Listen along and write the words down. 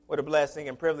What a blessing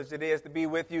and privilege it is to be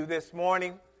with you this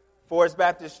morning. Forest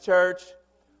Baptist Church,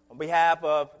 on behalf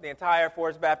of the entire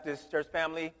Forest Baptist Church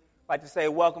family, I'd like to say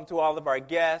welcome to all of our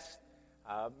guests.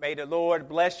 May the Lord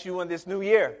bless you in this new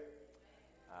year.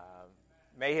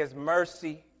 May His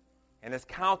mercy and His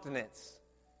countenance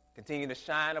continue to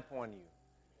shine upon you.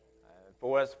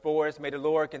 For us, may the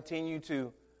Lord continue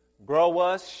to grow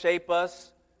us, shape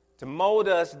us, to mold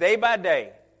us day by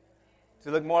day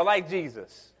to look more like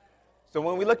Jesus. So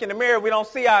when we look in the mirror, we don't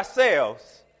see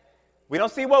ourselves. We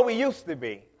don't see what we used to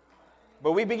be.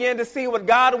 But we begin to see what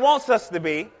God wants us to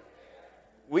be.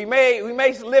 We may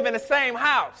live in the same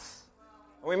house.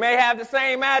 We may have the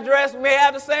same address. We may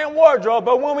have the same wardrobe.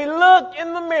 But when we look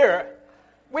in the mirror,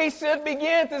 we should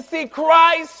begin to see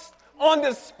Christ on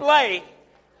display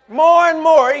more and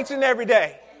more each and every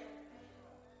day.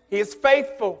 He is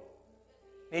faithful.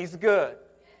 He's good.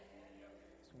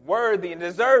 He's worthy and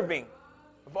deserving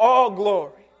of all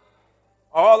glory,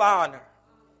 all honor.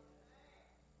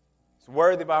 It's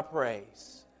worthy of our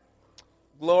praise.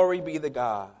 Glory be to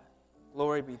God.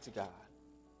 Glory be to God.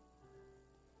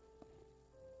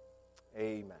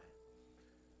 Amen.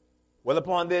 Well,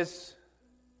 upon this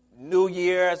new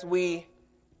year, as we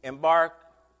embark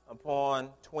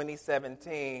upon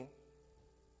 2017,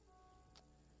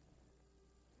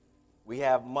 we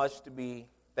have much to be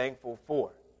thankful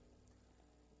for.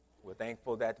 We're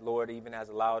thankful that the Lord even has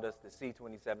allowed us to see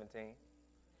 2017.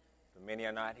 For many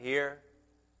are not here.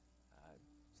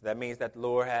 So that means that the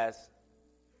Lord has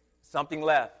something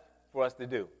left for us to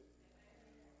do.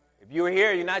 If you're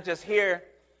here, you're not just here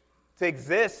to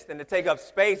exist and to take up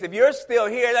space. If you're still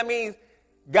here, that means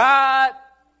God,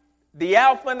 the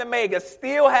Alpha and the Omega,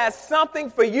 still has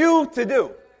something for you to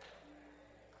do.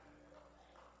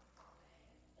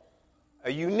 A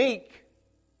unique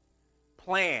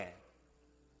plan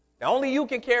that only you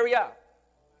can carry out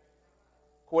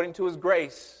according to His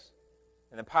grace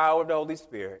and the power of the Holy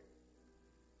Spirit.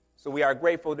 So we are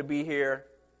grateful to be here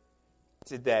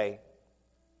today.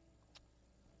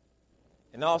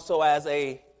 And also as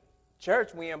a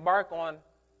church, we embark on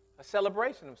a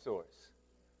celebration of sorts.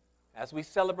 As we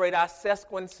celebrate our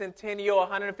sesquicentennial,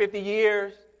 150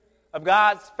 years of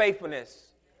God's faithfulness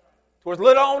towards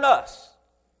little on us.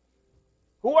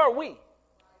 Who are we?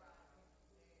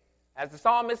 As the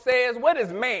psalmist says, what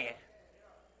is man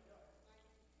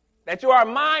that you are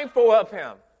mindful of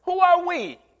him? Who are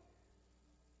we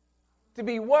to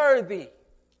be worthy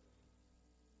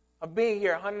of being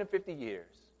here 150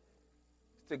 years?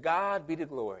 To God be the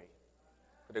glory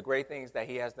for the great things that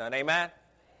He has done. Amen?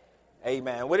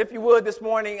 Amen. Well, if you would, this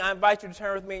morning, I invite you to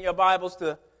turn with me in your Bibles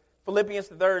to Philippians,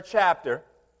 the 3rd chapter.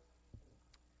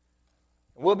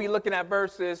 We'll be looking at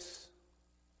verses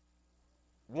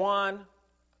 1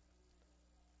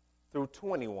 through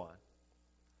 21.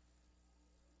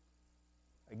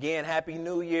 Again, Happy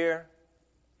New Year.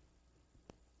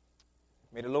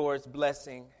 May the Lord's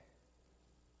blessing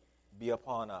be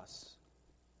upon us.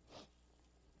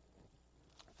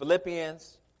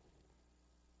 Philippians,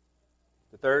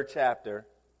 the 3rd chapter,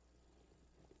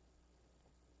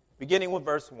 beginning with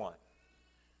verse 1.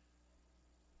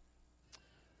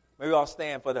 May we all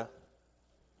stand for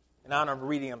in honor of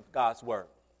reading of God's Word.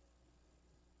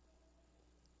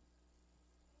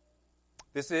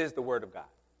 This is the Word of God.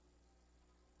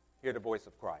 Hear the voice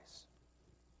of Christ.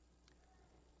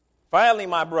 Finally,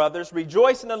 my brothers,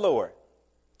 rejoice in the Lord.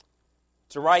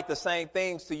 To write the same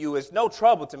things to you is no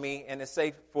trouble to me and is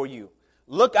safe for you.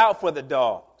 Look out for the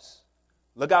dogs.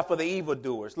 Look out for the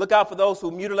evildoers. Look out for those who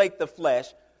mutilate the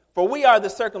flesh. For we are the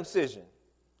circumcision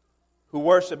who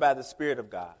worship by the Spirit of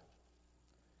God.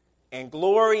 And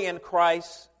glory in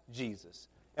Christ Jesus.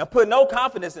 And put no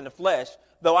confidence in the flesh,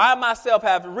 though I myself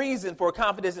have reason for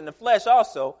confidence in the flesh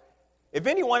also. If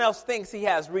anyone else thinks he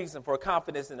has reason for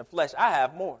confidence in the flesh, I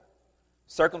have more.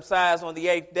 Circumcised on the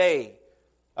 8th day,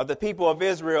 of the people of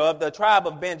Israel, of the tribe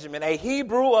of Benjamin, a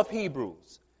Hebrew of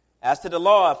Hebrews, as to the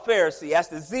law, a Pharisee, as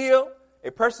to zeal,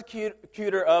 a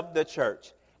persecutor of the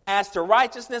church, as to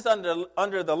righteousness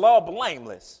under the law,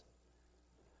 blameless.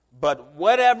 But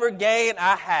whatever gain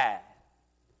I had,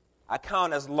 I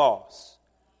count as loss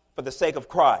for the sake of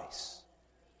Christ.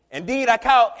 Indeed, I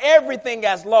count everything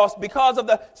as loss because of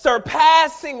the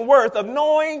surpassing worth of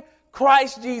knowing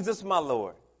Christ Jesus my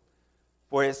Lord.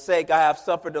 For His sake I have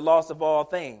suffered the loss of all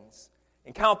things,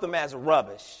 and count them as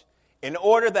rubbish, in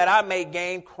order that I may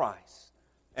gain Christ,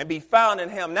 and be found in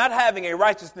Him, not having a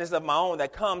righteousness of my own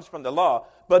that comes from the law,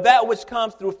 but that which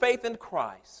comes through faith in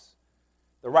Christ,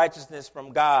 the righteousness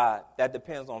from God that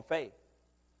depends on faith,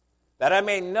 that I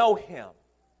may know Him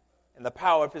and the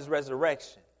power of His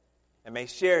resurrection, and may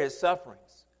share His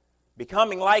sufferings,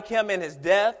 becoming like him in his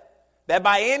death, that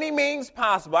by any means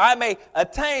possible I may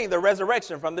attain the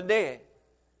resurrection from the dead.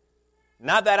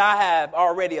 Not that I have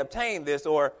already obtained this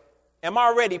or am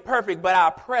already perfect, but I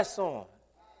press on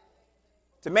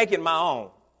to make it my own,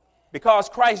 because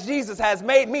Christ Jesus has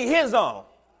made me his own.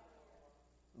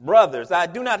 Brothers, I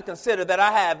do not consider that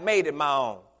I have made it my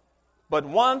own, but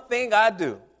one thing I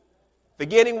do,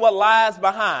 forgetting what lies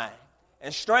behind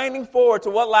and straining forward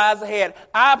to what lies ahead,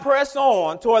 I press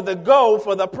on toward the goal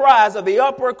for the prize of the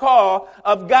upward call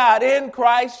of God in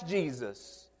Christ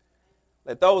Jesus.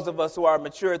 Let those of us who are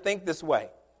mature think this way.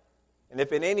 And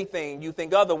if in anything you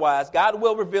think otherwise, God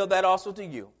will reveal that also to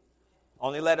you.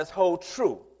 Only let us hold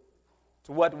true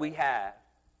to what we have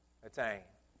attained.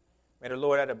 May the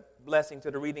Lord add a blessing to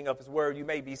the reading of his word. You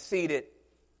may be seated.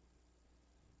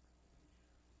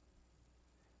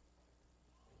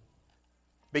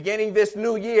 Beginning this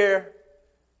new year,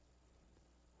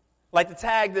 I'd like to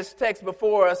tag this text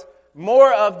before us,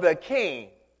 more of the King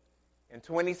in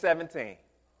 2017.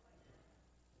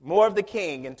 More of the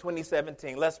King in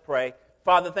 2017. Let's pray.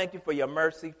 Father, thank you for your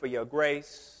mercy, for your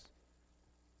grace,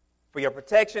 for your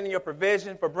protection and your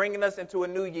provision, for bringing us into a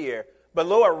new year. But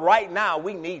Lord, right now,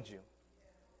 we need you.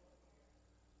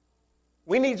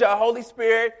 We need your Holy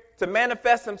Spirit to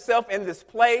manifest himself in this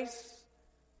place,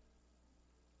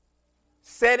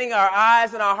 setting our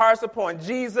eyes and our hearts upon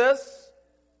Jesus,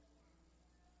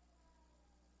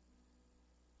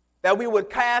 that we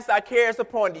would cast our cares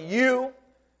upon you.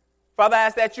 Father, I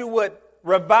ask that you would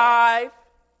revive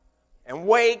and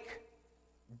wake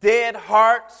dead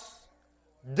hearts,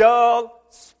 dull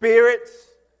spirits.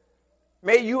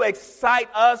 May you excite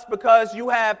us because you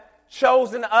have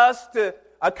chosen us to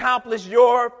accomplish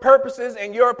your purposes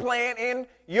and your plan in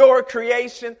your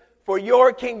creation for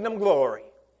your kingdom glory.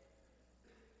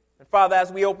 And Father,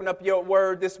 as we open up your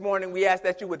word this morning, we ask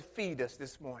that you would feed us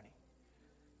this morning.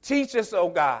 Teach us, oh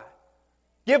God.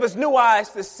 Give us new eyes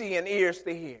to see and ears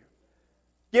to hear.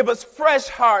 Give us fresh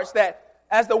hearts that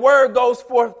as the word goes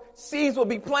forth, seeds will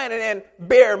be planted and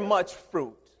bear much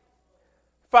fruit.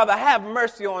 Father, have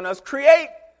mercy on us. Create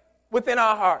within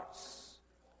our hearts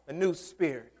a new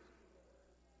spirit.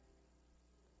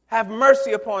 Have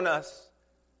mercy upon us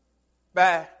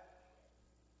by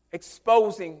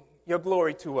exposing your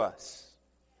glory to us.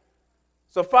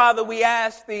 So, Father, we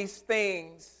ask these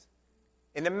things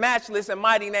in the matchless and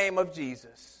mighty name of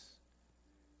Jesus.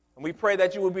 And we pray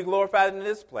that you will be glorified in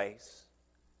this place.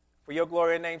 For your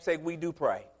glory and name's sake, we do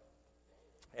pray.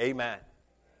 Amen.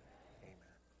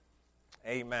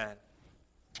 Amen. Amen.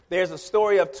 There's a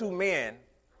story of two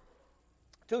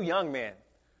young men,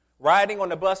 riding on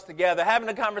the bus together, having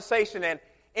a conversation. And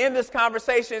in this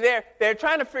conversation, they're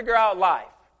trying to figure out life.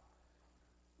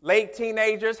 Late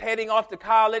teenagers heading off to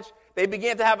college, they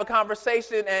begin to have a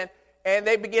conversation and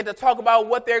they begin to talk about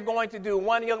what they're going to do.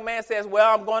 One young man says,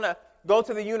 well, I'm going to go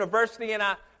to the university and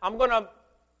I'm going to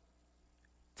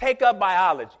take up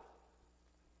biology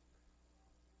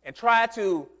and try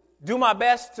to do my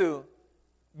best to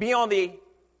be on the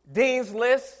dean's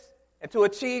list and to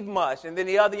achieve much. And then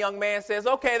the other young man says,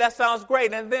 okay, that sounds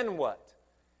great. And then what?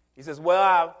 He says,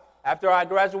 well, after I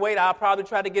graduate, I'll probably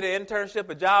try to get an internship,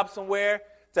 a job somewhere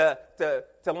to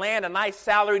land a nice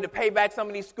salary to pay back some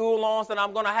of these school loans that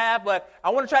I'm going to have. But I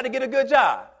want to try to get a good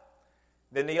job.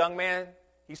 Then the young man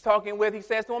he's talking with, he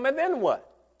says to him, and then what?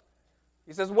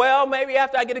 He says, well, maybe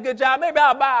after I get a good job, maybe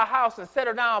I'll buy a house and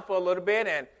settle down for a little bit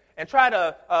and try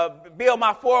to build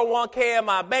my 401k and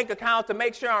my bank account to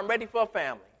make sure I'm ready for a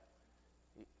family.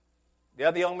 The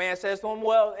other young man says to him,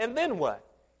 well, and then what?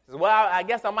 He says, well, I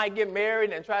guess I might get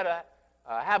married and try to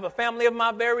have a family of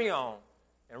my very own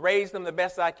and raise them the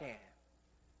best I can.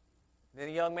 Then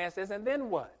the young man says, and then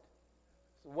what?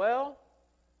 He says, well,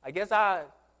 I guess I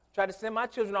try to send my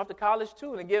children off to college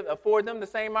too and afford them the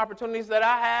same opportunities that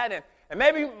I had. And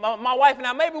maybe my wife and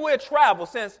I, maybe we'll travel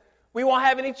since we won't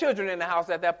have any children in the house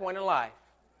at that point in life.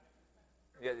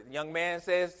 The young man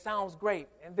says, sounds great.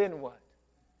 And then what?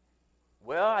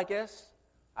 Well, I guess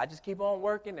I just keep on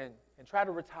working and try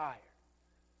to retire.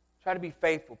 Try to be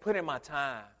faithful, put in my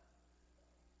time,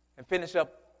 and finish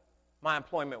up my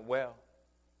employment well.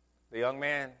 The young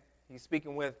man he's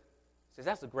speaking with says,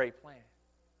 that's a great plan.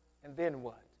 And then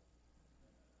what?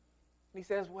 And he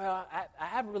says, well, I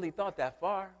haven't really thought that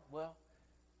far. Well,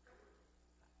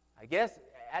 I guess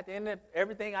at the end of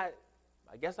everything, I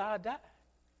guess I'll die.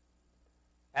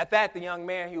 At that, the young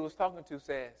man he was talking to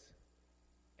says,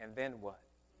 and then what?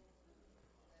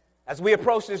 As we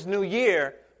approach this new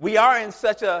year, we are in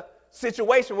such a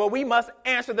situation where we must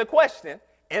answer the question,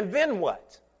 and then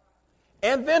what?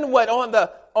 And then what? On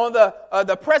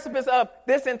the precipice of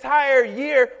this entire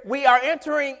year. We are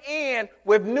entering in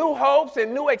with new hopes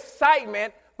and new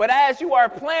excitement. But as you are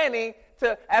planning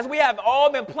as we have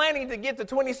all been planning to get to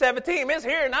 2017, it's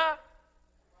here now.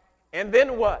 And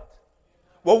then what?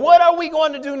 Well, what are we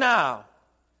going to do now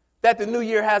that the new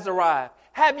year has arrived?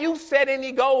 Have you set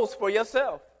any goals for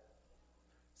yourself?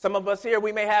 Some of us here,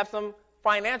 we may have some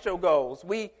financial goals.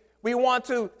 We want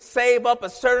to save up a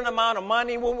certain amount of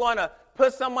money. We want to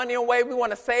put some money away. We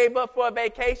want to save up for a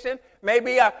vacation.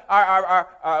 Maybe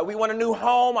we want a new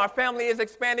home. Our family is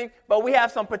expanding, but we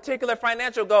have some particular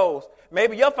financial goals.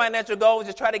 Maybe your financial goal is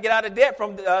to try to get out of debt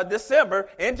from December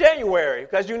in January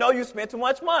because you know you spent too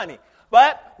much money.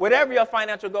 But whatever your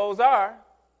financial goals are,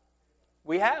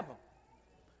 we have them.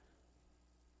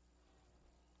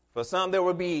 For some, there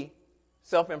will be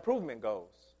self-improvement goals.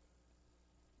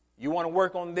 You want to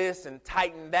work on this and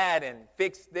tighten that and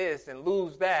fix this and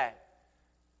lose that.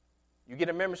 You get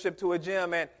a membership to a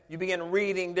gym and you begin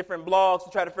reading different blogs to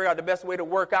try to figure out the best way to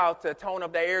work out to tone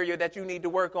up the area that you need to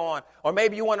work on. Or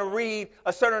maybe you want to read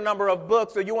a certain number of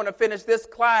books or you want to finish this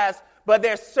class, but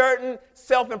there's certain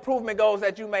self-improvement goals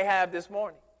that you may have this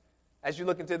morning as you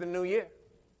look into the new year.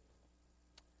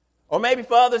 Or maybe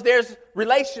for others, there's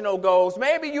relational goals.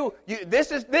 Maybe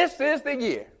this is the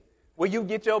year where you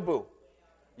get your boo.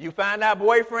 You find that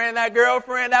boyfriend, that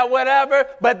girlfriend, that whatever,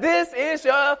 but this is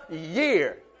your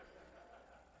year.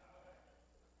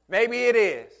 Maybe it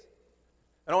is.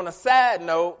 And on a sad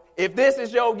note, if this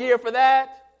is your year for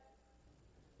that,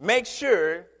 make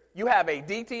sure you have a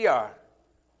DTR.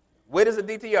 What is a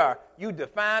DTR? You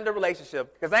define the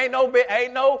relationship. Because ain't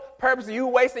no purpose of you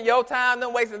wasting your time,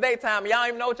 them wasting their time. Y'all don't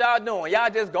even know what y'all doing. Y'all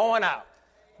just going out.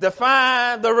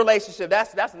 Define the relationship.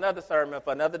 That's another sermon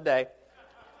for another day.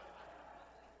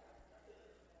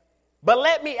 But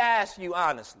let me ask you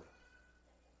honestly.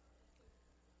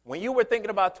 When you were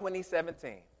thinking about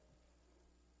 2017,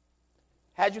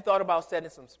 had you thought about setting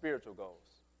some spiritual goals?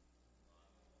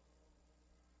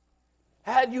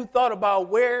 Had you thought about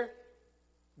where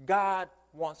God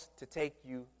wants to take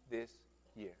you this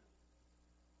year?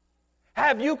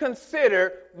 Have you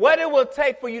considered what it will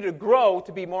take for you to grow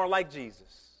to be more like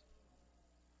Jesus?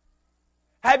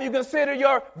 Have you considered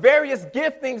your various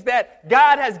giftings that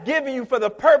God has given you for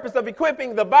the purpose of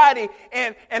equipping the body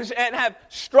and have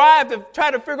strived to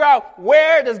try to figure out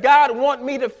where does God want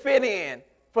me to fit in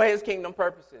for his kingdom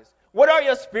purposes? What are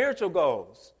your spiritual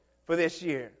goals for this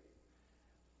year?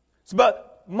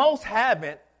 But most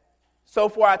haven't. So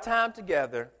for our time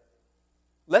together,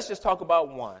 let's just talk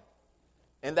about one,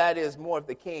 and that is more of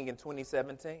the King in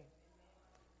 2017.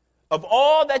 Of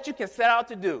all that you can set out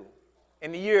to do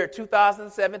in the year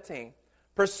 2017,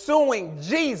 pursuing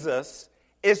Jesus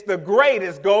is the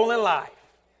greatest goal in life.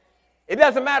 It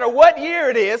doesn't matter what year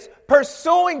it is,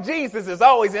 pursuing Jesus is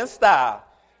always in style.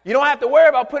 You don't have to worry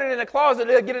about putting it in the closet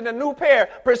or getting a new pair.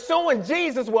 Pursuing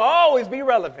Jesus will always be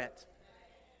relevant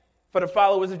for the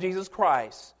followers of Jesus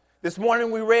Christ. This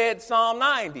morning we read Psalm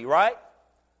 90, right?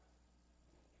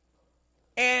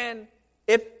 And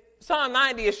if Psalm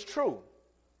 90 is true,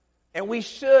 and we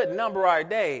should number our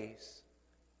days,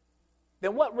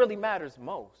 then what really matters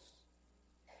most?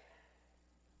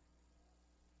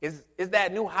 Is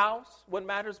that new house what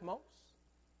matters most?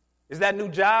 Is that new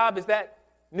job? Is that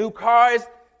new car?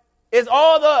 Is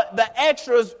all the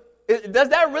extras, does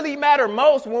that really matter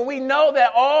most when we know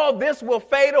that all this will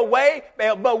fade away,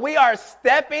 but we are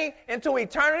stepping into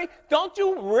eternity? Don't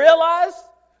you realize,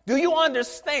 do you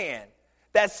understand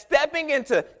that stepping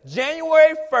into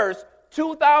January 1st,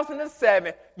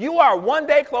 2007, you are one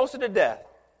day closer to death?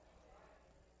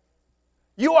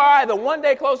 You are either one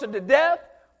day closer to death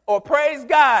or, praise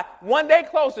God, one day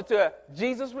closer to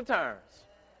Jesus' returns.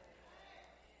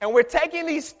 And we're taking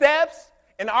these steps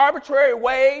in arbitrary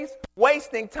ways,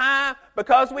 wasting time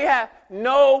because we have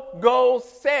no goals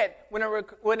set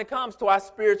when it comes to our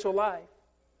spiritual life.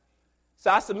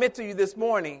 So I submit to you this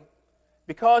morning,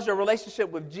 because your relationship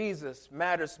with Jesus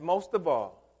matters most of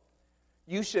all,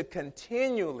 you should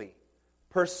continually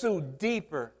pursue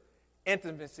deeper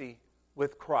intimacy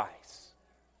with Christ.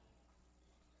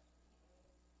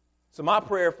 So my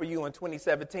prayer for you in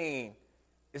 2017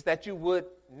 is that you would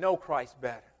know Christ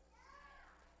better,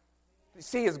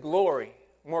 see his glory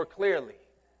more clearly,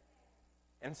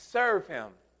 and serve him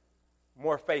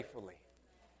more faithfully.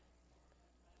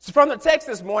 So from the text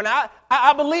this morning,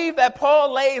 I believe that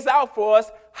Paul lays out for us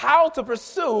how to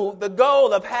pursue the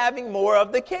goal of having more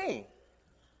of the King.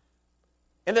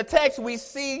 In the text, we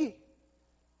see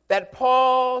that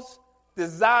Paul's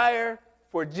desire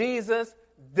for Jesus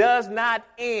does not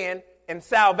end in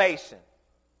salvation.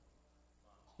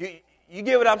 You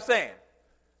get what I'm saying?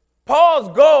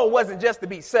 Paul's goal wasn't just to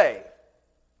be saved.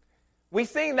 We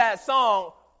sing that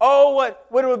song, oh,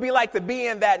 what it would be like to be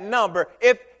in that number.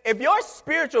 If your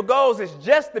spiritual goals is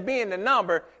just to be in the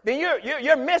number, then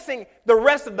you're missing the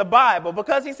rest of the Bible,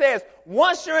 because he says,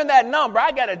 once you're in that number,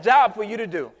 I got a job for you to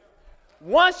do.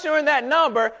 Once you're in that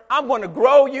number, I'm going to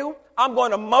grow you. I'm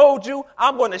going to mold you.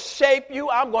 I'm going to shape you.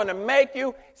 I'm going to make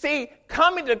you. See,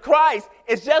 coming to Christ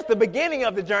is just the beginning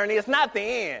of the journey. It's not the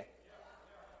end.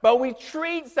 But we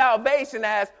treat salvation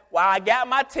as, well, I got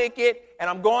my ticket and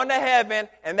I'm going to heaven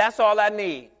and that's all I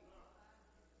need.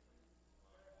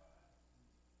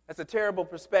 That's a terrible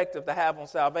perspective to have on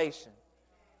salvation.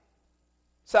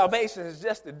 Salvation is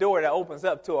just the door that opens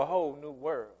up to a whole new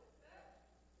world.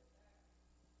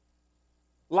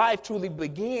 Life truly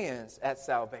begins at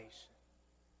salvation.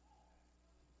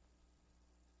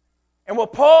 And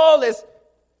what Paul is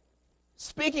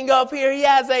speaking of here, he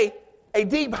has a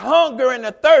deep hunger and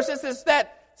a thirst. This is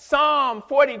that Psalm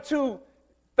 42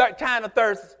 kind of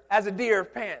thirst, as a deer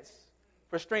pants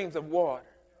for streams of water.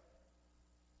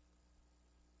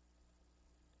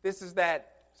 This is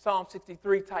that Psalm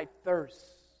 63 type thirst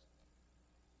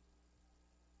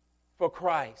for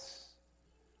Christ.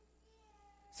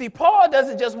 See, Paul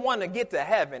doesn't just want to get to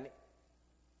heaven.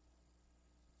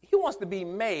 He wants to be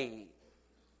made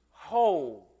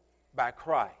whole by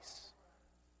Christ.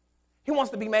 He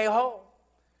wants to be made whole.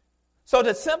 So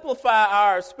to simplify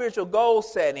our spiritual goal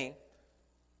setting,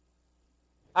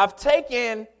 I've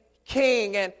taken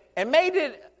K.I.N.G and made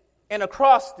it an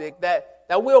acrostic that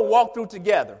we'll walk through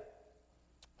together.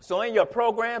 So in your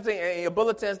programs and in your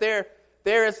bulletins, there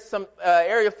is some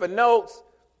area for notes.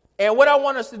 And what I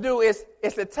want us to do is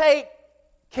to take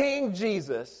King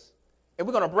Jesus, and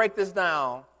we're going to break this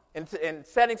down in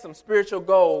setting some spiritual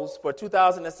goals for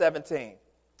 2017.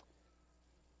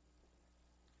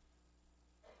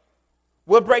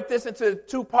 We'll break this into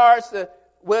two parts.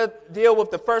 We'll deal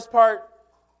with the first part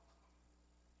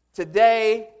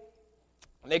today.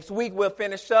 Next week, we'll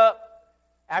finish up.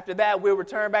 After that, we'll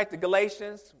return back to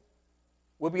Galatians.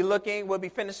 We'll be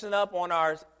finishing up on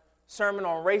our sermon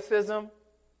on racism.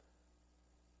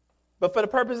 But for the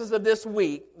purposes of this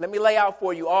week, let me lay out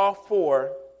for you all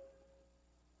 4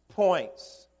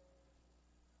 points.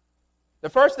 The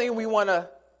first thing we want to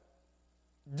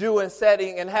do in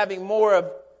setting and having more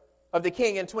of the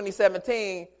King in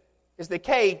 2017 is the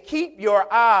K, keep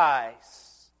your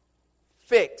eyes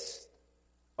fixed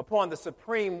upon the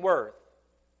supreme worth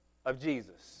of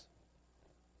Jesus.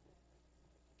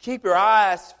 Keep your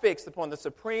eyes fixed upon the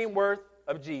supreme worth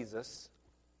of Jesus.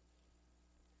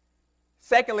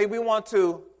 Secondly, we want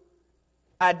to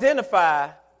identify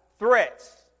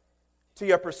threats to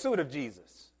your pursuit of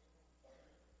Jesus.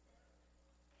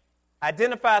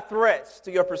 Identify threats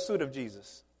to your pursuit of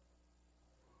Jesus.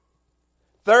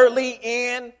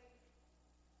 Thirdly,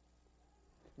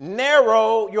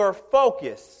 narrow your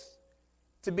focus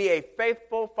to be a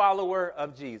faithful follower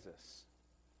of Jesus.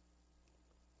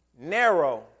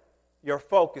 Narrow your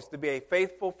focus to be a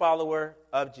faithful follower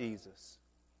of Jesus.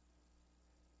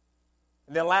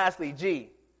 And then lastly, G,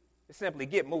 is simply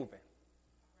get moving.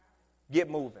 Get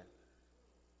moving.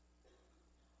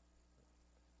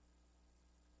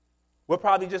 We'll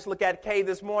probably just look at K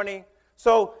this morning.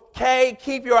 So, K,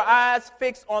 keep your eyes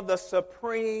fixed on the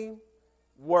supreme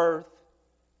worth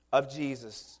of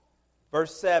Jesus.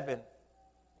 Verse 7.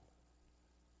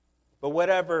 But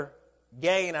whatever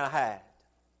gain I had,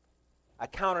 I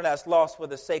counted as loss for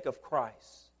the sake of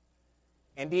Christ.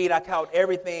 Indeed, I count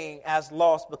everything as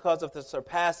lost because of the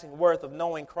surpassing worth of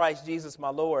knowing Christ Jesus my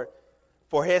Lord.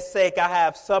 For his sake I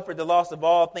have suffered the loss of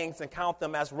all things and count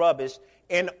them as rubbish,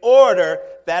 in order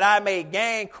that I may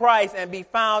gain Christ and be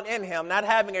found in him, not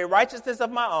having a righteousness of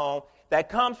my own that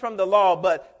comes from the law,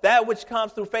 but that which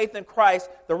comes through faith in Christ,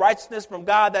 the righteousness from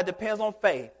God that depends on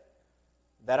faith,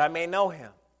 that I may know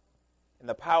him in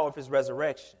the power of his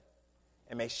resurrection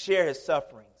and may share his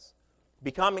sufferings,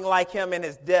 becoming like him in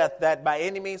his death, that by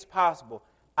any means possible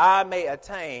I may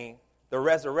attain the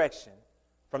resurrection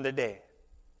from the dead.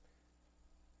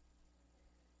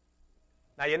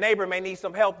 Now, your neighbor may need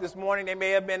some help this morning. They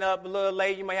may have been up a little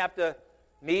late. You may have to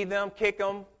need them, kick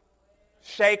them,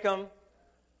 shake them.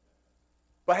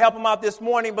 But help them out this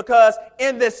morning, because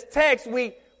in this text,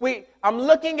 I'm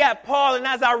looking at Paul, and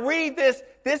as I read this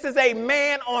is a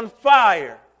man on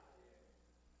fire.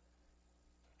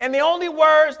 And the only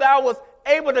words that I was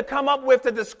able to come up with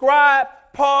to describe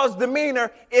Paul's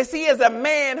demeanor is he is a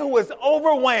man who is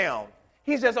overwhelmed.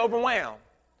 He's just overwhelmed.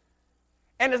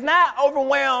 And it's not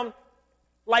overwhelmed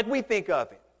like we think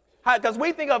of it. Because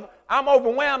we think of, I'm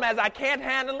overwhelmed as I can't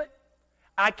handle it.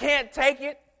 I can't take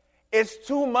it. It's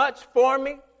too much for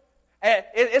me. And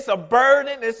it's a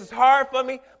burden. This is hard for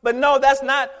me. But no, that's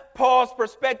not Paul's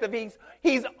perspective.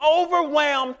 He's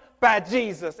overwhelmed by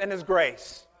Jesus and his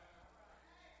grace.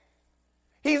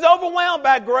 He's overwhelmed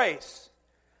by grace.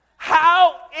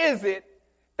 How is it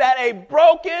that a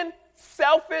broken,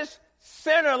 selfish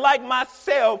sinner like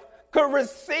myself could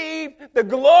receive the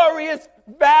glorious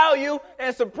value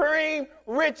and supreme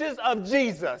riches of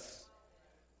Jesus?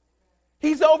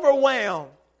 He's overwhelmed.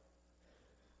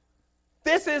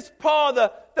 This is Paul,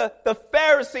 the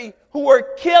Pharisee who were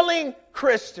killing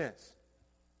Christians.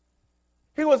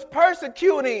 He was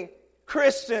persecuting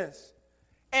Christians.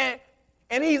 And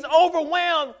he's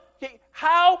overwhelmed.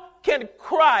 How can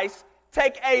Christ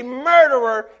take a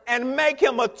murderer and make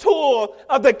him a tool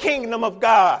of the kingdom of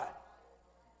God?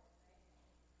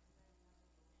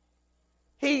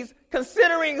 He's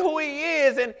considering who he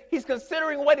is, and he's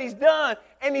considering what he's done,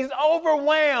 and he's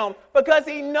overwhelmed because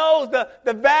he knows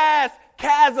the vast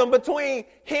chasm between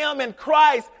him and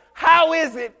Christ. How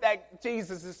is it that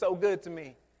Jesus is so good to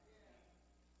me?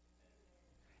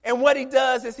 And what he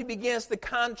does is he begins to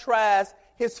contrast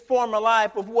his former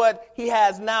life with what he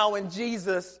has now in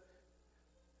Jesus.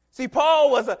 See, Paul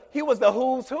was the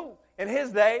who's who in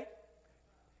his day.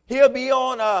 He'll be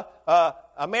on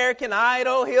American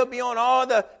Idol. He'll be on all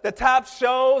the top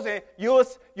shows, and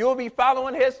you'll be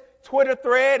following his Twitter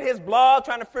thread, his blog,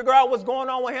 trying to figure out what's going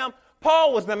on with him.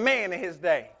 Paul was the man in his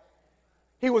day.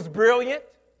 He was brilliant,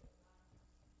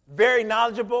 very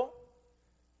knowledgeable,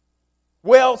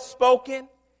 well-spoken.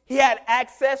 He had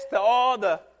access to all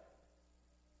the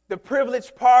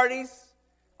privileged parties,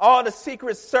 all the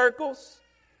secret circles.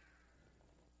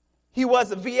 He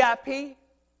was a VIP.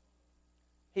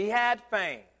 He had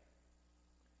fame.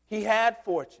 He had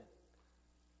fortune.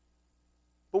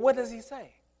 But what does he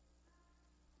say?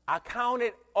 I count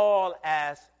it all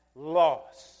as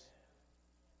loss.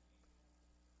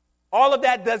 All of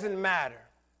that doesn't matter.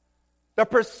 The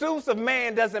pursuits of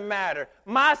man doesn't matter.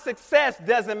 My success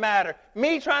doesn't matter.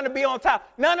 Me trying to be on top.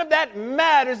 None of that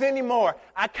matters anymore.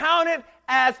 I count it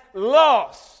as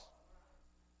loss.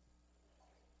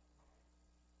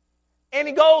 And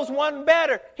he goes one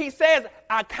better. He says,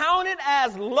 I count it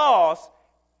as loss,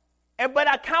 but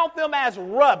I count them as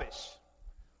rubbish.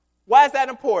 Why is that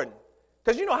important?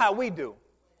 Because you know how we do.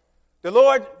 The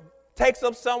Lord takes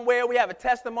us somewhere, we have a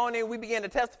testimony, and we begin to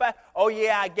testify. Oh,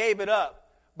 yeah, I gave it up.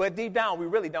 But deep down, we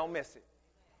really don't miss it.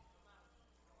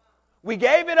 We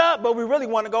gave it up, but we really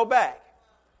want to go back.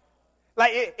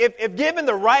 Like if given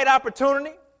the right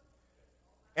opportunity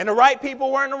and the right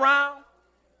people weren't around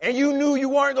and you knew you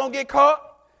weren't going to get caught,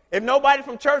 if nobody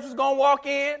from church was going to walk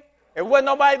in, if wasn't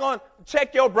nobody going to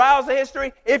check your browser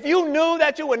history, if you knew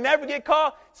that you would never get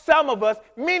caught,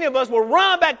 many of us will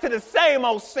run back to the same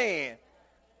old sin.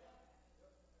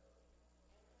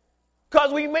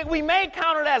 Because we may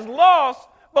count it as loss,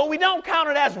 but we don't count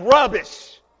it as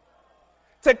rubbish.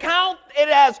 To count it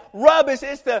as rubbish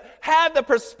is to have the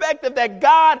perspective that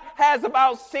God has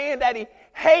about sin, that he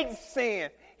hates sin.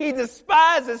 He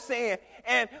despises sin.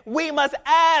 And we must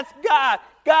ask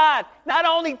God, not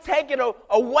only take it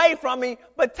away from me,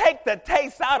 but take the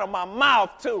taste out of my mouth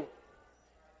too.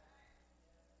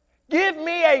 Give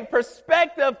me a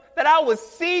perspective that I would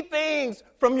see things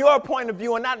from your point of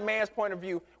view and not man's point of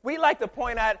view. We like to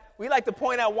point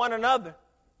at one another.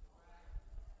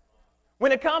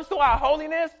 When it comes to our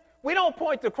holiness, we don't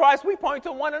point to Christ, we point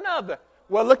to one another.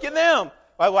 Well, look at them.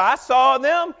 Well, I saw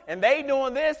them, and they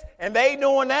doing this, and they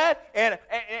doing that. And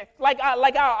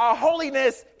our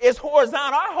holiness is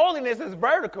horizontal. Our holiness is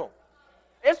vertical.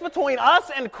 It's between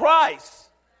us and Christ.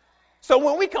 So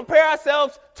when we compare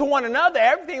ourselves to one another,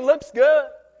 everything looks good.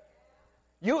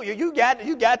 You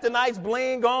got the nice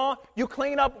bling on. You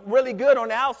clean up really good on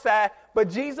the outside. But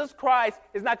Jesus Christ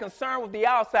is not concerned with the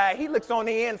outside. He looks on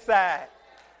the inside.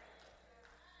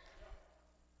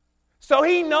 So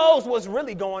he knows what's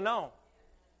really going on.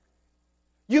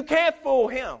 You can't fool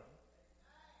him.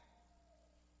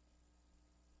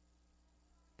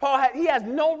 Paul, he has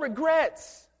no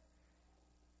regrets.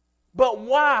 But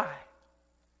why?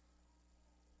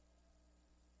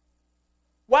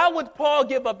 Why would Paul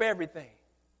give up everything?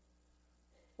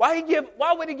 Why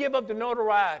would he give up the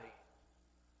notoriety?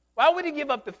 Why would he give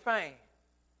up the fame?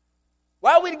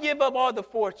 Why would he give up all the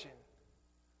fortune?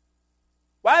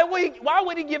 Why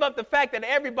would he give up the fact that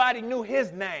everybody knew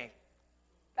his name?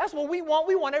 That's what we want.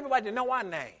 We want everybody to know our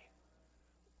name.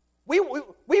 We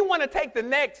want to take the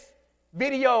next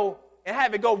video and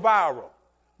have it go viral.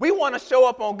 We want to show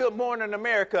up on Good Morning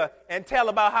America and tell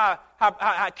about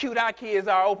how cute our kids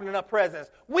are opening up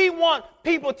presents. We want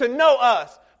people to know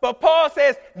us. But Paul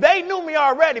says, they knew me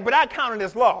already, but I counted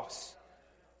as loss.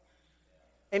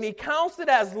 And he counts it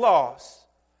as loss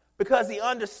because he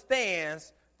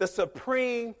understands the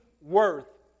supreme worth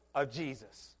of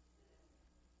Jesus.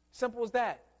 Simple as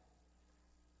that.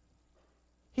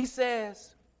 He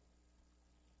says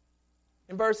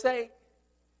in verse 8,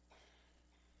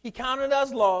 he counted it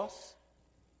as loss.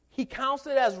 He counts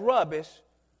it as rubbish.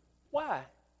 Why?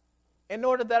 In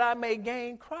order that I may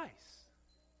gain Christ.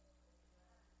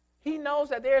 He knows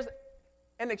that there's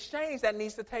an exchange that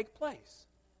needs to take place.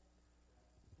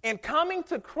 In coming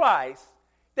to Christ,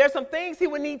 there's some things he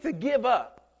would need to give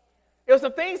up. There's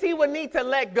some things he would need to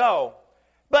let go.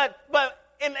 But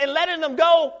in letting them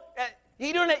go,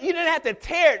 you didn't have to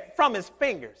tear it from his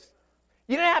fingers.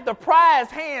 You didn't have to pry his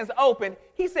hands open.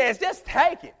 He says, just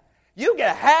take it. You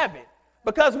can have it.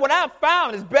 Because what I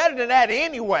found is better than that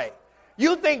anyway.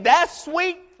 You think that's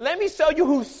sweet? Let me show you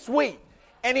who's sweet.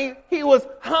 And he was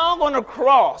hung on a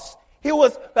cross. He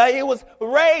was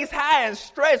raised high and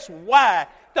stretched wide.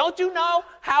 Don't you know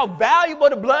how valuable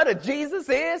the blood of Jesus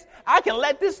is? I can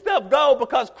let this stuff go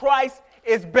because Christ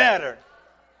is better.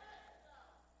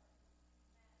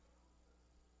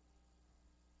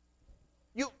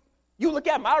 You look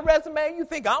at my resume, you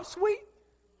think I'm sweet?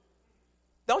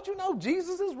 Don't you know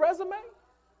Jesus' resume?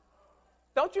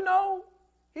 Don't you know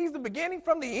he's the beginning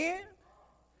from the end?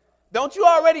 Don't you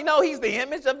already know he's the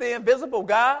image of the invisible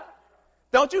God?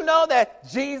 Don't you know that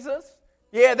Jesus,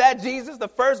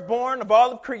 the firstborn of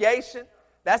all of creation,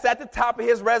 that's at the top of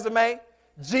his resume.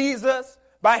 Jesus,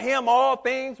 by him all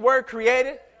things were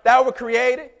created, that were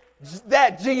created.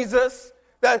 That Jesus,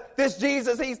 this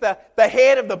Jesus, he's the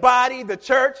head of the body, the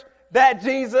church. That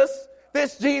Jesus,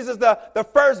 this Jesus, the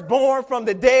firstborn from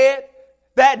the dead.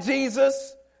 That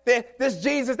Jesus, this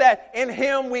Jesus that in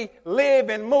him we live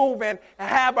and move and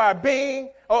have our being.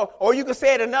 Or you can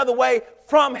say it another way,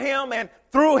 from him and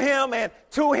through him and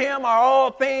to him are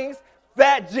all things.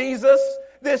 That Jesus,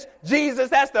 this Jesus,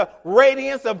 that's the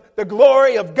radiance of the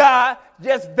glory of God.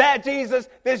 Just that Jesus,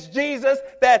 this Jesus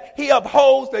that he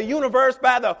upholds the universe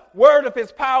by the word of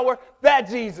his power. That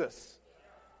Jesus.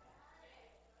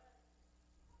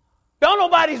 Don't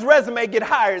nobody's resume get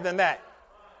higher than that.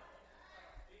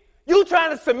 You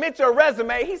trying to submit your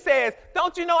resume, he says,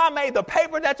 don't you know I made the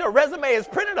paper that your resume is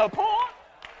printed upon?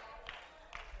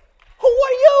 Who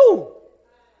are you?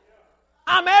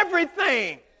 I'm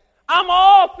everything. I'm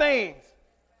all things.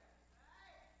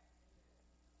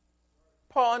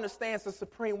 Paul understands the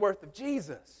supreme worth of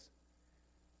Jesus.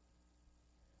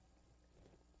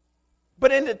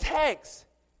 But in the text,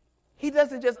 he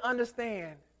doesn't just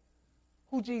understand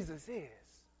who Jesus is.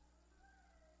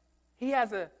 He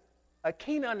has a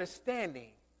keen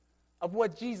understanding of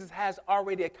what Jesus has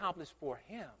already accomplished for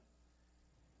him.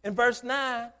 In verse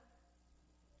 9,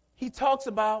 he talks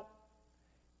about,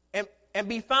 and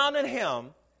be found in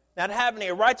him, not having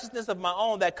a righteousness of my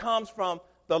own that comes from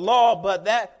the law, but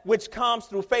that which comes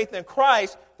through faith in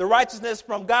Christ, the righteousness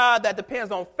from God that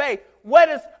depends on faith. What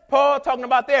is Paul talking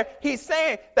about there? He's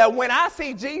saying that when I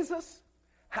see Jesus,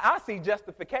 I see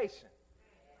justification.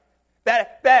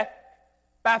 That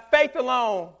by faith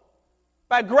alone,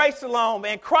 by grace alone,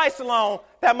 and Christ alone,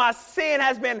 that my sin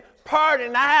has been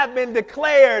pardoned. I have been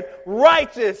declared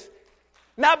righteous.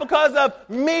 Not because of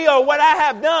me or what I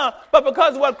have done, but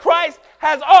because of what Christ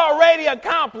has already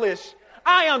accomplished.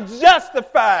 I am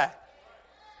justified.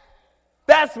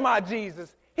 That's my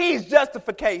Jesus. He's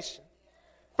justification.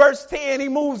 Verse 10, he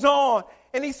moves on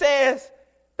and he says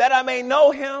that I may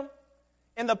know him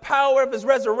in the power of his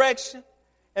resurrection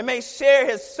and may share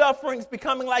his sufferings,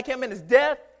 becoming like him in his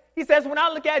death. He says, when I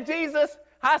look at Jesus,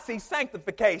 I see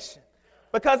sanctification.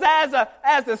 Because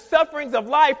as the sufferings of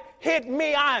life hit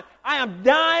me, I am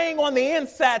dying on the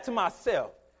inside to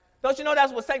myself. Don't you know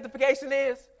that's what sanctification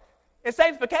is? In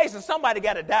sanctification, somebody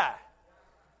got to die.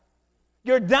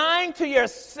 You're dying to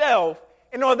yourself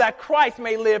in order that Christ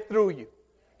may live through you.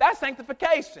 That's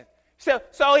sanctification.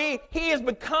 So he is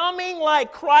becoming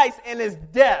like Christ in his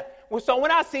death. So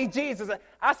when I see Jesus,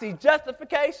 I see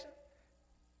justification.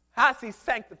 I see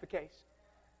sanctification.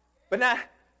 But now,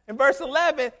 in verse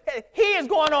 11, he is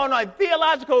going on a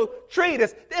theological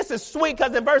treatise. This is sweet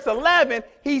because in verse 11,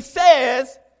 he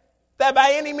says that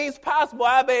by any means possible,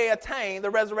 I may attain the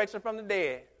resurrection from the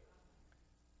dead.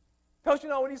 Don't you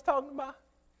know what he's talking about?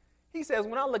 He says,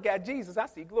 when I look at Jesus, I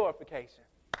see glorification.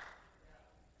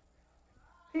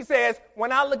 He says,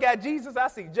 when I look at Jesus, I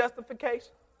see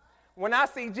justification. When I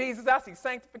see Jesus, I see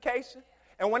sanctification.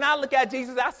 And when I look at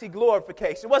Jesus, I see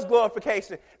glorification. What's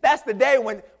glorification? That's the day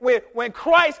when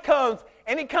Christ comes,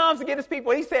 and he comes to get his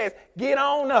people. He says, get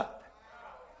on up.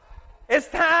 It's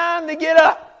time to get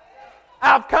up.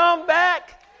 I've come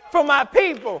back for my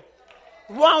people.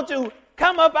 Why don't you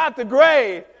come up out the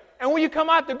grave. And when you come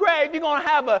out the grave, you're going to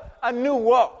have a new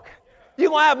walk.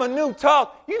 You're going to have a new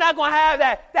talk. You're not going to have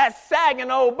that sagging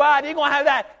old body. You're going to have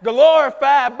that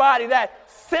glorified body, that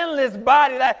sinless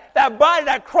body, that body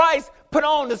that Christ put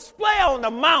on display on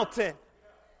the mountain.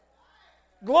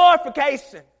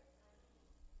 Glorification.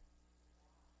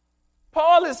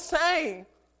 Paul is saying,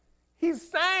 he's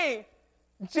saying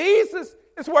Jesus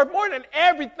is worth more than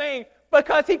everything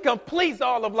because he completes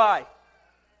all of life.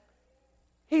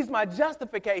 He's my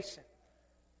justification.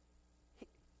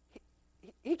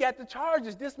 He got the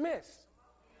charges dismissed.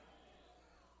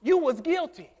 You was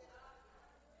guilty.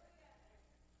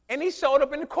 And he showed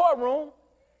up in the courtroom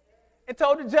and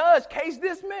told the judge, case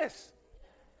dismissed.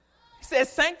 He says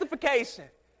sanctification.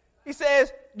 He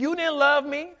says, you didn't love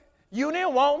me. You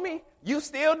didn't want me. You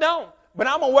still don't. But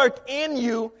I'm going to work in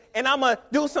you, and I'm going to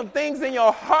do some things in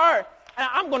your heart, and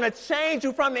I'm going to change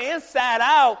you from the inside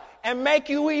out and make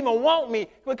you even want me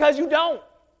because you don't.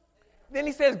 Then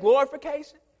he says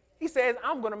glorification. He says,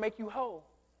 I'm going to make you whole.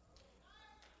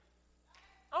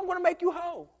 I'm going to make you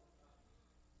whole.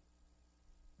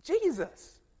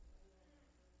 Jesus.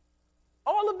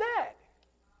 All of that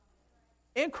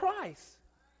in Christ.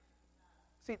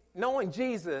 See, knowing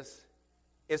Jesus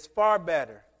is far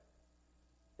better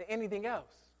than anything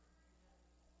else.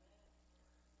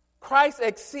 Christ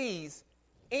exceeds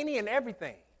any and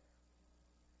everything.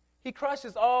 He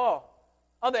crushes all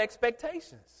other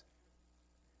expectations.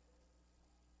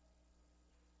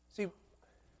 See,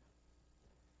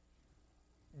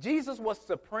 Jesus was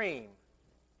supreme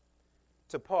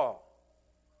to Paul.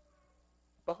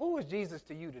 But who is Jesus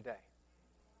to you today?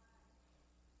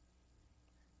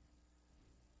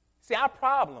 See, our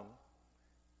problem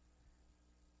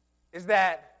is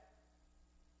that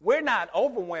we're not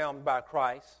overwhelmed by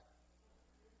Christ.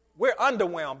 We're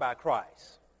underwhelmed by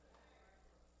Christ.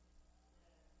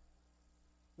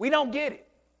 We don't get it.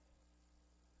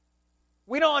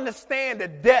 We don't understand the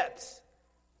depths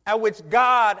at which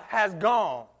God has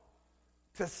gone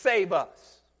to save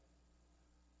us.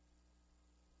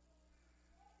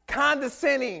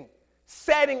 Condescending,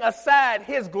 setting aside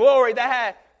his glory that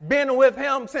had been with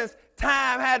him since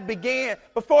time had began.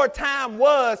 Before time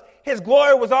was, his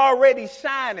glory was already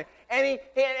shining. And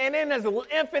in his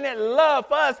infinite love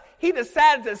for us, he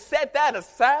decided to set that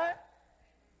aside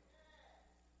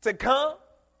to come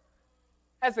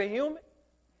as a human.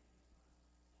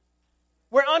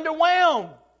 We're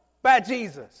underwhelmed by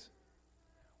Jesus.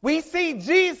 We see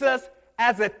Jesus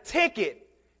as a ticket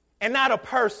and not a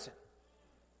person.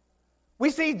 We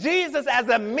see Jesus as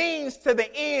a means to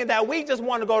the end, that we just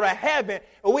want to go to heaven,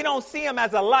 but we don't see him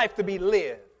as a life to be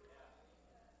lived.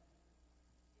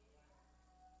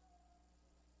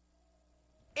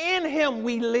 In him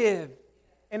we live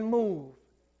and move,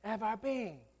 have our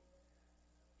being.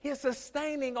 He is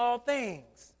sustaining all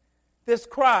things. This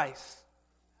Christ.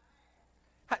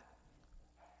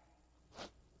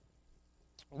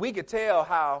 We could tell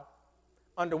how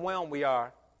underwhelmed we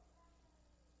are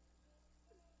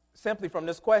simply from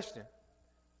this question.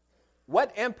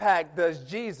 What impact does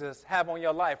Jesus have on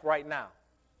your life right now?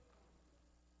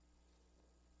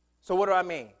 So what do I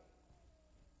mean?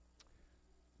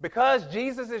 Because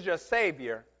Jesus is your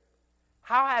Savior,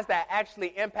 how has that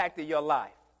actually impacted your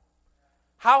life?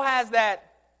 How has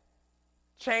that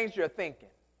changed your thinking?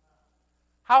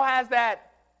 How has that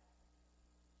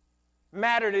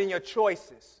mattered in your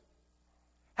choices?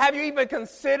 Have you even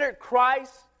considered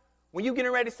Christ when you're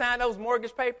getting ready to sign those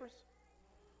mortgage papers?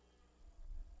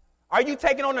 Are you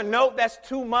taking on a note that's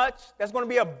too much, that's going to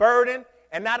be a burden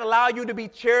and not allow you to be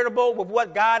charitable with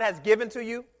what God has given to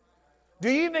you? Do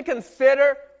you even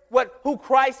consider who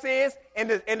Christ is in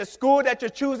the school that you're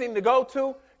choosing to go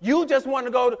to? You just want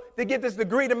to go to get this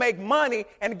degree to make money,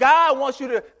 and God wants you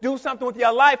to do something with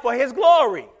your life for his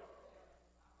glory.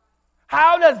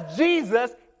 How does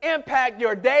Jesus impact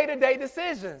your day-to-day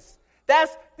decisions?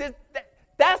 That's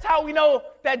how we know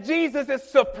that Jesus is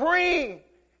supreme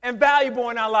and valuable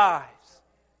in our lives.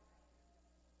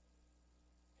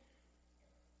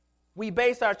 We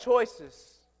base our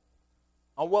choices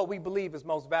on what we believe is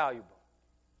most valuable.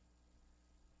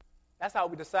 That's how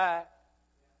we decide.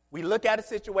 We look at a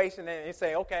situation and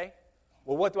say, okay,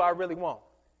 well, what do I really want?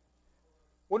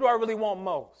 What do I really want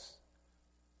most?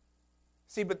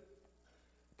 See, but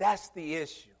that's the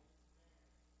issue.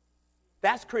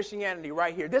 That's Christianity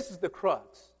right here. This is the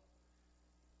crux.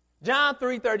 John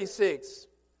 3:36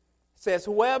 says,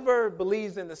 whoever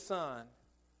believes in the Son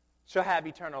shall have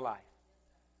eternal life.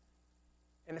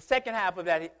 In the second half of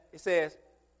that, it says,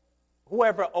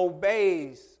 whoever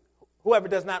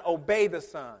does not obey the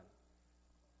Son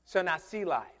shall not see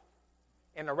life,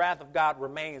 and the wrath of God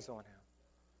remains on him.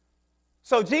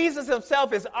 So Jesus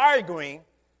himself is arguing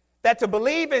that to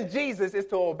believe in Jesus is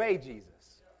to obey Jesus.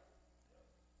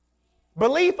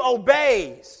 Belief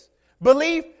obeys.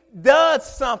 Belief does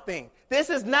something. This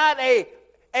is not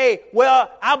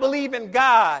well, I believe in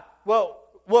God. Well,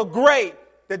 great.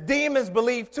 The demons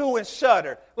believe too and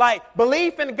shudder. Like,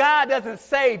 belief in God doesn't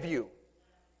save you.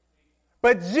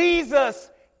 But Jesus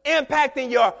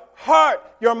impacting your heart,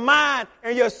 your mind,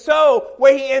 and your soul,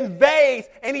 where he invades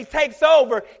and he takes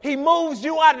over. He moves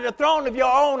you out of the throne of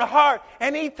your own heart,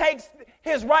 and he takes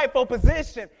his rightful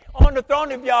position on the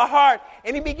throne of your heart,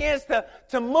 and he begins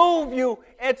to move you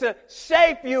and to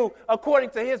shape you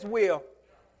according to his will.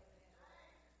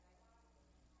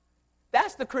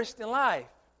 That's the Christian life.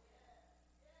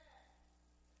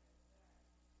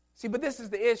 See, but this is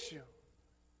the issue.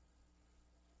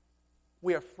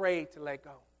 We're afraid to let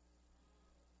go.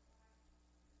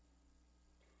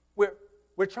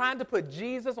 We're trying to put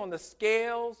Jesus on the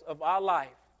scales of our life.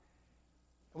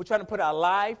 We're trying to put our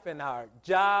life and our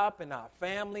job and our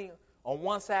family on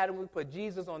one side, and we put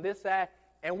Jesus on this side,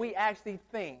 and we actually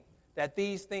think that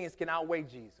these things can outweigh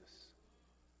Jesus.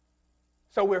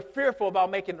 So we're fearful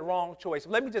about making the wrong choice.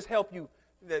 Let me just help you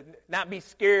not be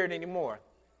scared anymore.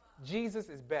 Jesus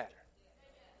is better.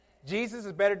 Jesus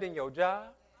is better than your job.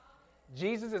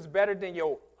 Jesus is better than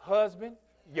your husband,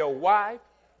 your wife,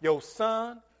 your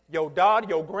son, your daughter,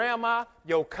 your grandma,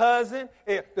 your cousin,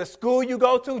 the school you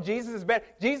go to. Jesus is better.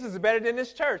 Jesus is better than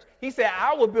this church. He said,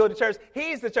 I will build a church.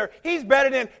 He's the church. He's better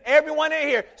than everyone in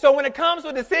here. So when it comes to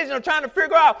a decision of trying to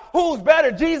figure out who's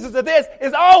better, Jesus or this,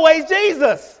 it's always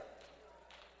Jesus.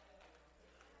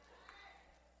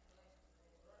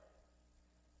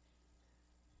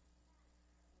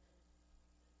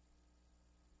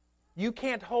 You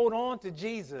can't hold on to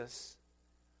Jesus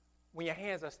when your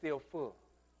hands are still full.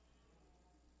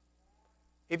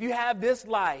 If you have this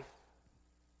life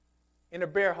in a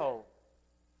bear hole,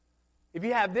 if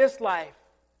you have this life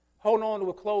holding on to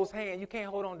a closed hand, you can't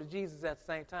hold on to Jesus at the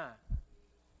same time.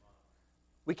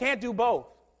 We can't do both.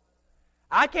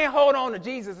 I can't hold on to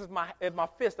Jesus if my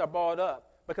fists are balled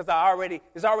up because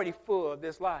it's already full of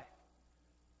this life.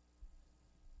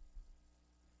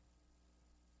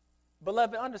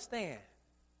 Beloved, understand,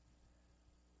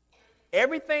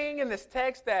 everything in this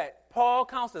text that Paul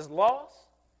counts as loss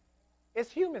is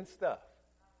human stuff.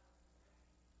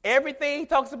 Everything he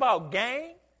talks about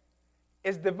gain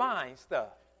is divine stuff.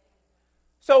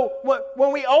 So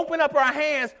when we open up our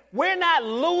hands, we're not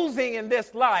losing in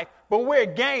this life, but we're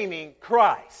gaining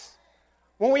Christ.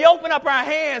 When we open up our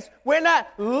hands, we're not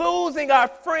losing our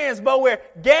friends, but we're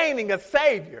gaining a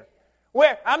Savior.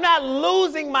 Where I'm not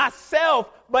losing myself,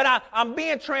 but I'm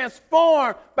being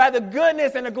transformed by the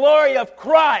goodness and the glory of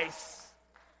Christ.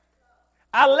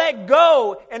 I let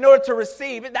go in order to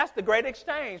receive it. That's the great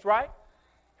exchange, right?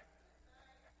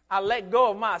 I let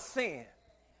go of my sin,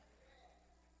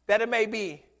 that it may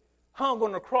be hung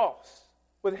on the cross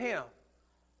with him,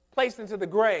 placed into the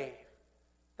grave,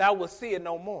 that I will see it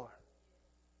no more,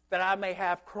 that I may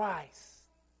have Christ.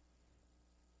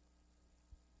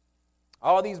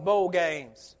 All these bowl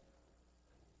games,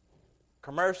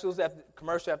 commercials after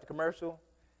commercial after commercial,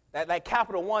 that like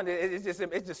Capital One, it's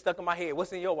just stuck in my head.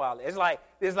 What's in your wallet? It's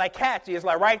like catchy. It's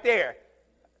like right there.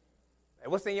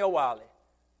 And what's in your wallet?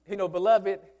 You know,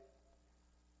 beloved,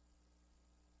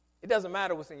 it doesn't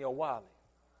matter what's in your wallet.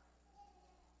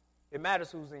 It matters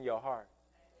who's in your heart.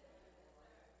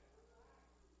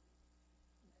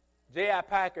 J.I.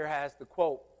 Packer has the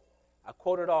quote. I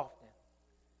quote it often.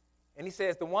 And he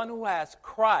says, the one who has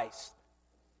Christ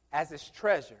as his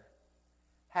treasure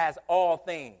has all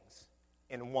things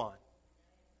in one.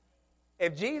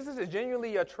 If Jesus is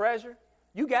genuinely your treasure,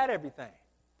 you got everything.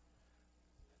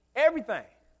 Everything.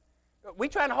 We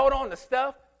trying to hold on to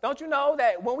stuff. Don't you know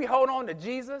that when we hold on to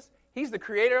Jesus, he's the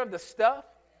creator of the stuff?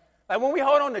 Like when we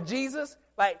hold on to Jesus,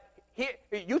 like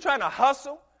you trying to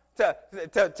hustle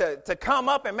to come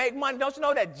up and make money. Don't you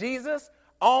know that Jesus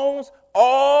owns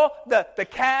all the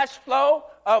cash flow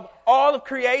of all of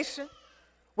creation?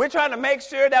 We're trying to make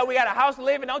sure that we got a house to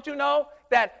live in. Don't you know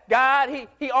that God,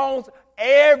 he owns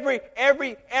every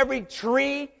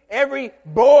tree, every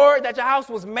board that your house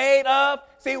was made of?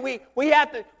 See, we're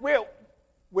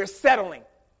settling.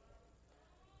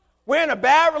 We're in a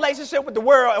bad relationship with the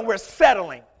world and we're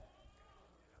settling.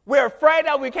 We're afraid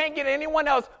that we can't get anyone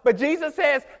else. But Jesus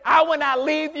says, I will not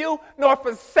leave you nor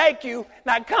forsake you.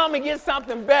 Now come and get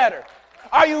something better.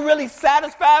 Are you really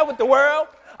satisfied with the world?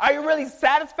 Are you really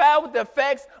satisfied with the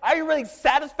effects? Are you really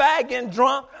satisfied getting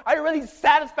drunk? Are you really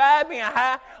satisfied being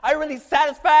high? Are you really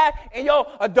satisfied in your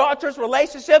adulterous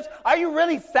relationships? Are you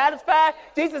really satisfied?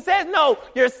 Jesus says, no,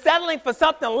 you're settling for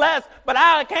something less, but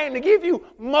I came to give you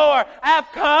more. I have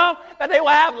come that they will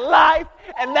have life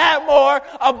and that more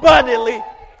abundantly.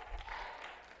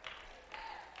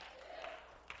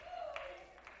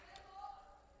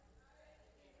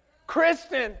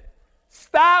 Christian,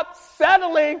 stop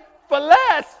settling for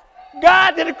less.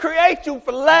 God didn't create you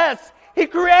for less. He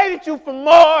created you for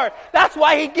more. That's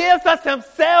why he gives us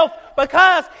himself,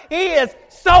 because he is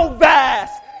so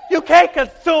vast. You can't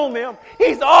consume him.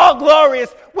 He's all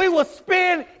glorious. We will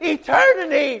spend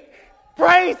eternity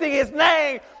praising his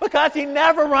name because he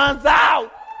never runs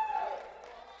out.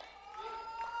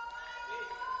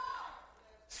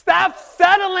 Stop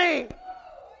settling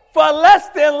for less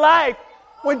than life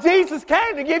when Jesus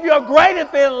came to give you a greater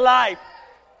than life.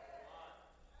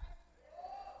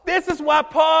 This is why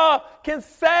Paul can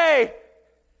say,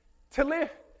 to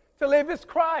live is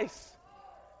Christ.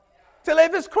 To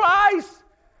live is Christ,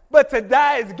 but to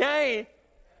die is gain.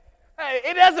 Hey,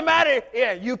 it doesn't matter.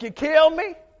 Yeah, you can kill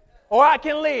me or I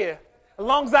can live. As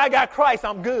long as I got Christ,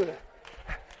 I'm good.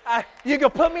 You can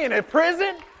put me in a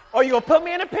prison or you can put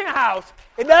me in a penthouse.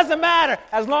 It doesn't matter.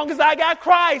 As long as I got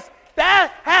Christ,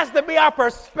 that has to be our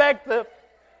perspective.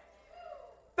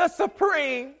 The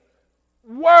supreme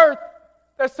worth,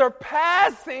 the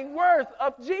surpassing worth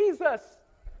of Jesus.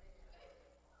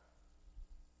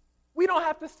 We don't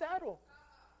have to settle.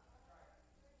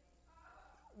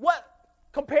 What,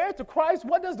 compared to Christ,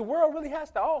 what does the world really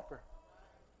have to offer?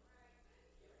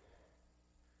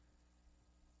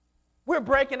 We're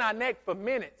breaking our neck for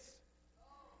minutes.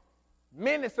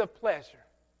 Minutes of pleasure.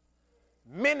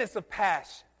 Minutes of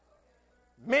passion.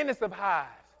 Minutes of highs.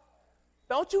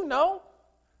 Don't you know?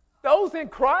 Those in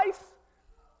Christ,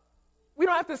 we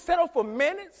don't have to settle for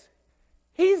minutes.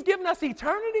 He's given us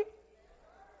eternity.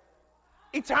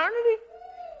 Eternity?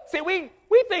 See, we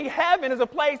think heaven is a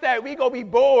place that we go be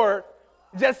bored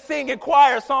just singing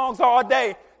choir songs all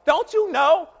day. Don't you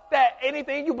know that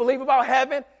anything you believe about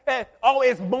heaven,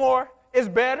 it's more, it's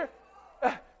better?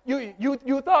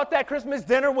 You thought that Christmas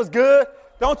dinner was good?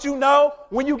 Don't you know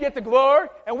when you get to glory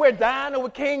and we're dining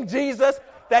with King Jesus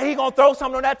that he's going to throw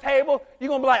something on that table? You're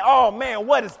going to be like, oh, man,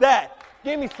 what is that?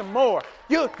 Give me some more.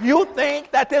 You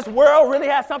think that this world really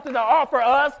has something to offer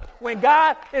us when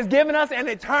God is giving us an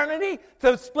eternity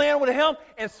to spend with him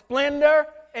in splendor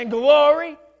and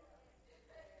glory?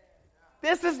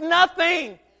 This is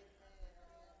nothing.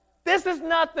 This is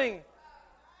nothing.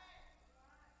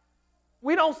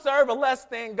 We don't serve a less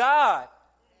than God.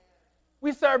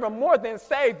 We serve a more than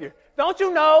Savior. Don't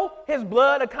you know his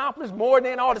blood accomplished more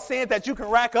than all the sins that you can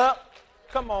rack up?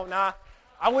 Come on now.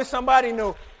 I wish somebody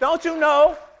knew. Don't you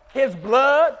know his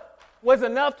blood was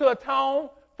enough to atone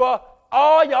for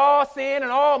all y'all sin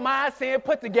and all my sin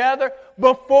put together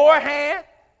beforehand?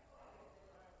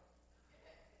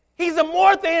 He's a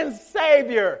more than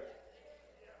Savior.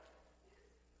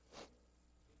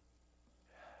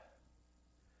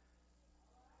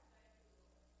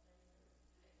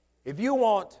 If you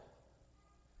want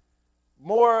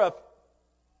more of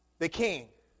the King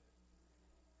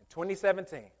in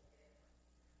 2017,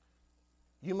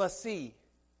 you must see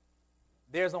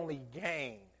there's only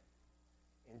gain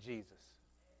in Jesus.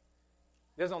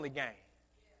 There's only gain.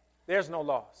 There's no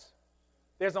loss.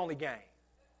 There's only gain.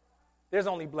 There's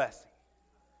only blessing.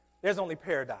 There's only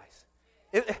paradise.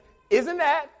 Isn't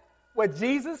that what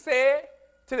Jesus said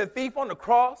to the thief on the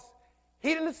cross?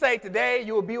 He didn't say, today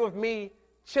you will be with me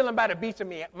chilling by the beach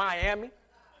of Miami.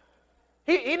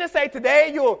 He didn't say,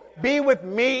 today you'll be with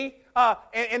me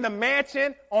in the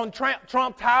mansion on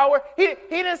Trump Tower. He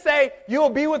didn't say,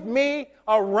 you'll be with me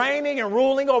reigning and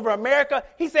ruling over America.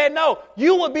 He said, no,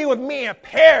 you will be with me in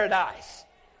paradise.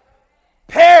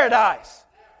 Paradise.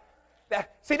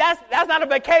 That's not a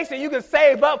vacation you can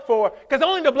save up for, because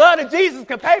only the blood of Jesus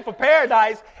can pay for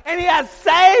paradise, and he has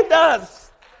saved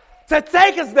us to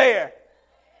take us there.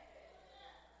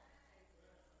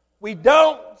 We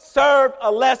don't serve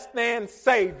a less than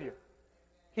Savior.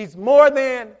 He's more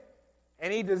than,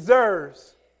 and he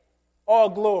deserves all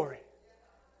glory.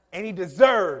 And he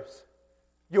deserves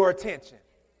your attention.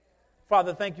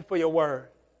 Father, thank you for your word.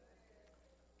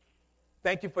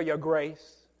 Thank you for your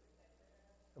grace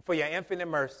and for your infinite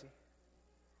mercy,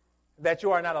 that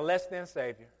you are not a less than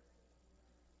Savior.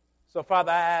 So,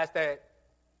 Father, I ask that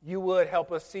you would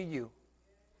help us see you,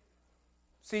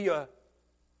 see your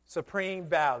supreme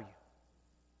value,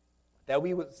 that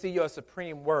we would see your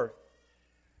supreme worth,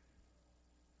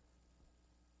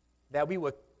 that we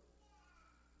would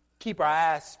keep our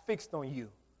eyes fixed on you,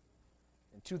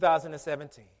 in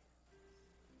 2017.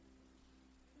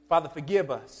 Father,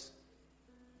 forgive us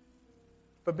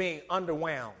for being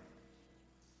underwhelmed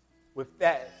with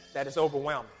that is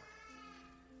overwhelming.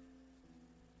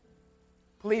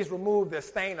 Please remove the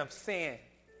stain of sin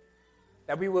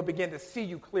that we will begin to see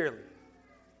you clearly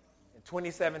in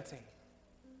 2017.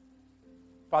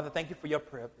 Father, thank you for your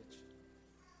privilege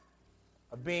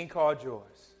of being called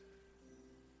yours.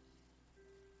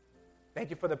 Thank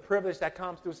you for the privilege that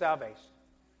comes through salvation.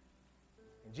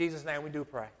 In Jesus' name we do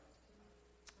pray.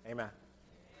 Amen.